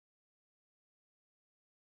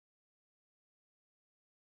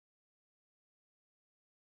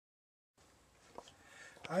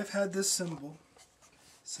I've had this cymbal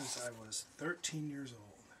since I was 13 years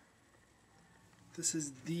old. This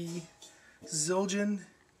is the Zildjian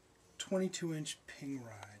 22-inch ping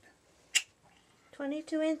ride.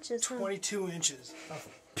 22 inches, huh? 22 inches of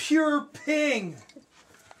pure ping.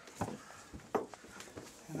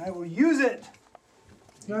 And I will use it.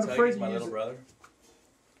 Not afraid to my use little it. brother?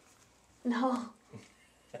 No.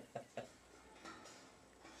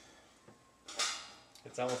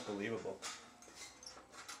 It's almost believable.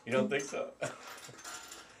 You don't think so? As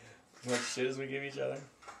much shit as we give each other?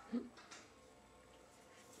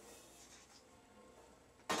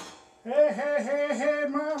 Hey, hey, hey, hey,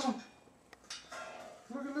 mama.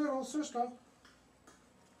 Look at little sister.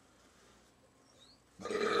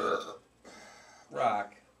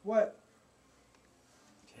 Rock. What?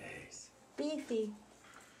 Jeez. Beefy.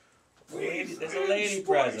 Wait, there's a lady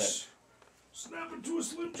present. Snap into a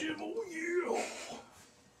Slim Jim, oh yeah.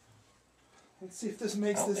 Let's see if this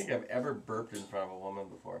makes I don't this... think I've ever burped in front of a woman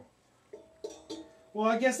before. Well,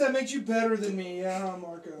 I guess that makes you better than me, yeah,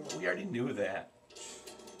 Marko. We already knew that.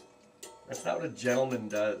 That's not what a gentleman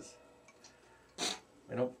does.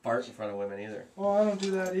 I don't fart in front of women either. Well, I don't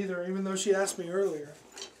do that either, even though she asked me earlier.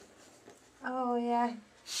 Oh, yeah.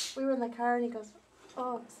 We were in the car and he goes,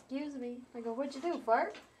 oh, excuse me. I go, what'd you do,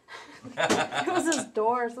 fart? It was his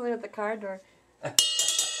door, something with the car door.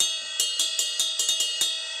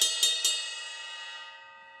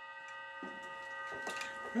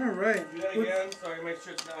 All right. Do that again so I can make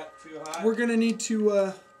sure it's not too hot. We're going to need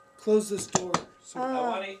to close this door. So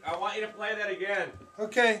I want you to play that again.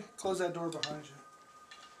 okay, close that door behind you.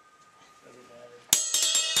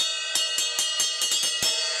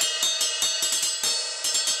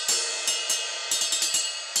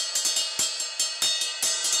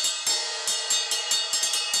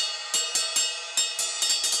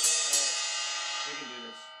 We can do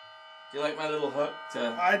this. Do you like my little hook?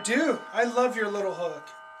 I do. I love your little hook.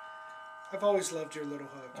 I've always loved your little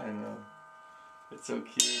hook. I know. It's so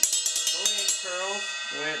cute. The way it curls,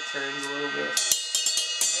 the way it turns a little bit.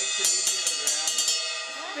 Makes it easier to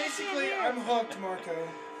grab. Basically, I'm hooked, Marko.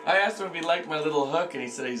 I asked him if he liked my little hook, and he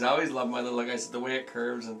said he's always loved my little hook. I said the way it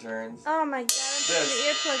curves and turns. Oh my god, I'm putting the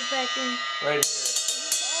earplugs back in. Right here.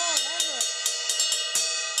 Oh, that's it.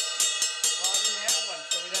 Well, I didn't have one,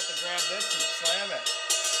 so we'd have to grab this and slam it.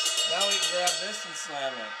 Now we can grab this and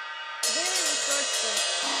slam it. Very resourceful.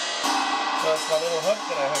 So it's my little hook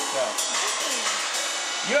that I hooked up.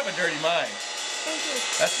 You have a dirty mind. Thank you.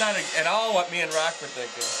 That's not at all what me and Rock were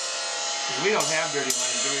thinking. Because we don't have dirty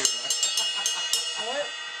minds, do we, Rock? What?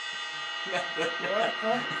 Nothing. What?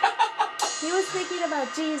 He was thinking about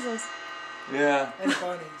Jesus. Yeah. And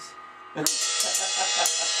bunnies.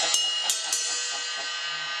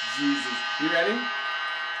 Jesus. You ready?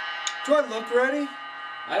 Do I look ready?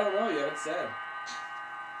 I don't know yet. It's sad.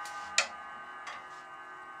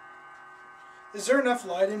 Is there enough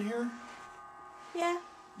light in here? Yeah,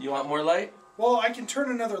 You want more light? Well, I can turn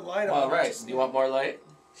another light on. Well, right. Do you want more light?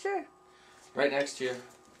 sure. Right next to you.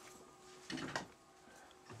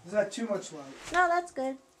 Is that too much light? No, that's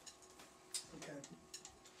good. Okay.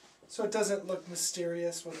 So it doesn't look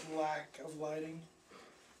mysterious with lack of lighting.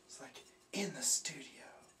 It's like in the studio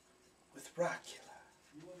with Rockula.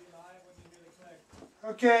 You will be live when you do the click.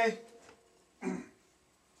 Okay.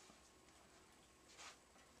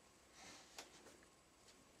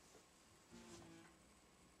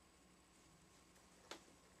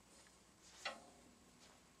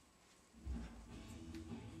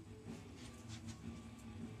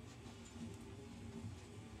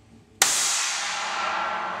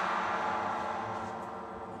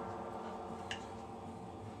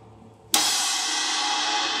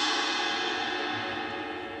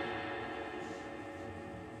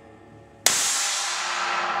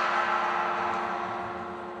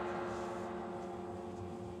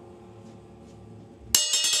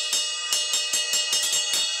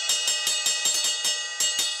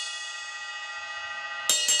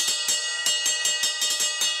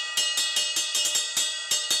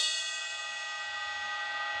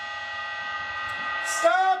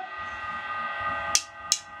 Stop!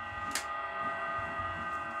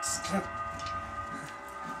 Stop.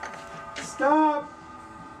 Stop!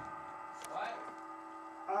 What?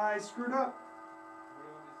 I screwed up. Where do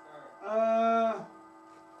you want me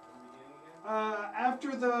to start? From the beginning again?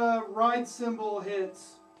 After the ride cymbal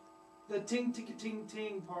hits, the ting ting ting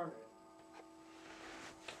ting part.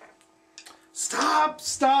 Stop!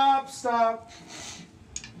 Stop! Stop!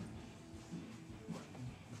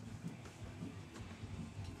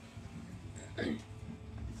 Actually,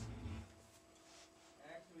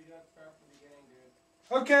 we don't start from the beginning,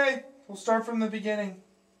 dude. Okay, we'll start from the beginning.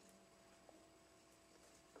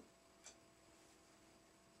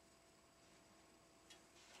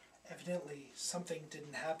 evidently something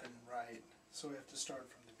didn't happen right, so we have to start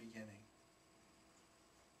from the beginning.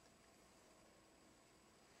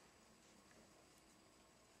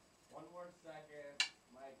 One more second,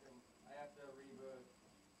 Mike. I have to reboot.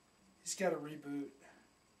 He's got to reboot.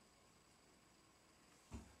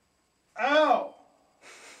 Ow!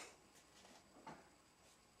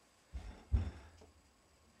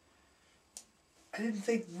 I didn't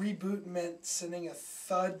think reboot meant sending a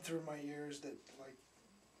thud through my ears that, like...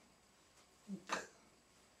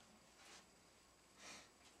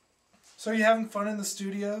 So are you having fun in the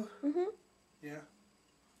studio? Mhm. Yeah. Have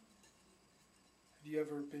you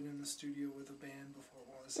ever been in the studio with a band before?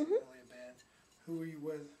 Well, this isn't Mhm. really a band. Who were you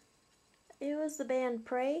with? It was the band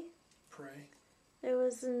Pray. Pray? It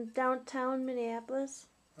was in downtown Minneapolis.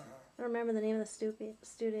 Uh-huh. I don't remember the name of the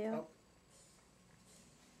studio. Oh.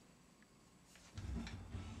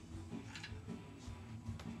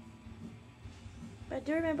 But I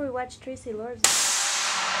do remember we watched Tracy Lords.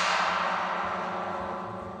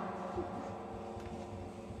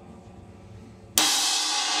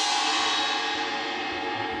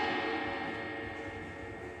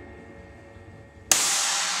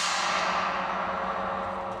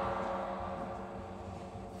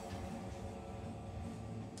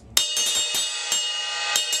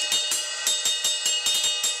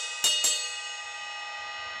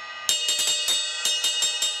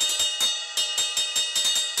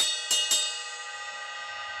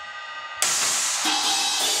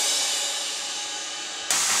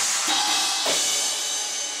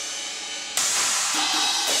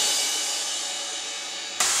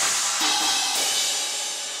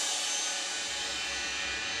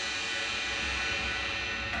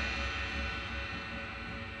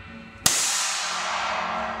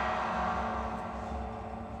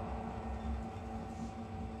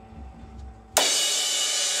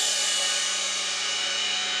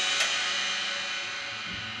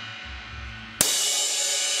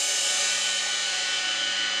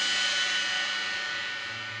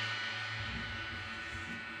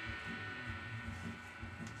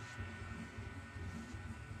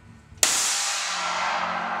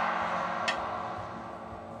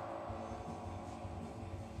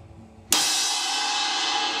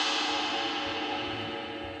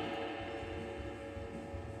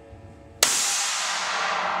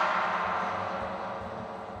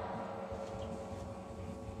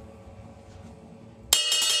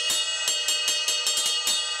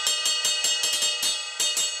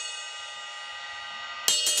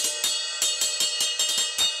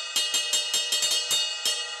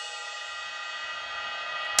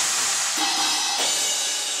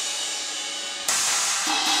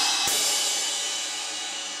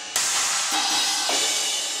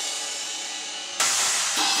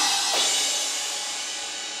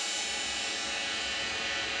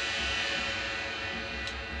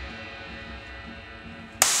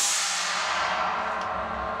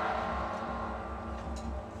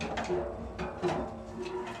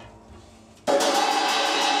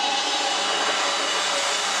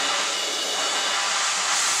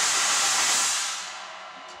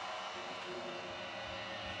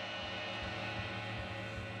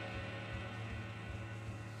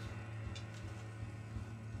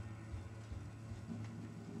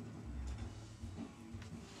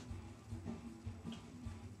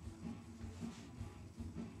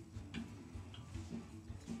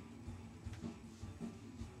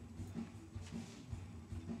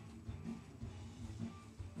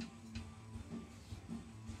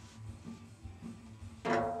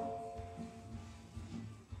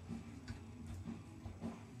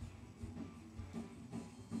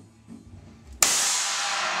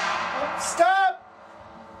 Stop!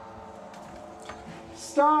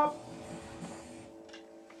 Stop!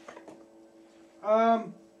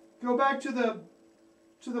 Go back to the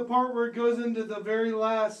part where it goes into the very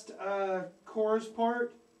last chorus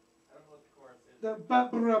part. I don't know what the chorus is. The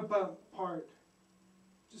ba-ba-ba part.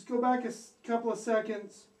 Just go back a couple of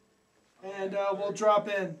seconds, and we'll drop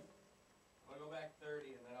in. I'll go back 30,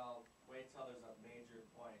 and then I'll wait till there's a major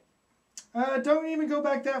point. Don't even go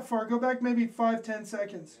back that far. Go back maybe 5-10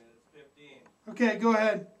 seconds. And it's 15. Okay, go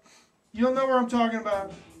ahead. You'll know what I'm talking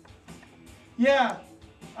about. Yeah.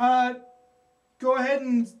 Go ahead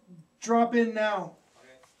and drop in now.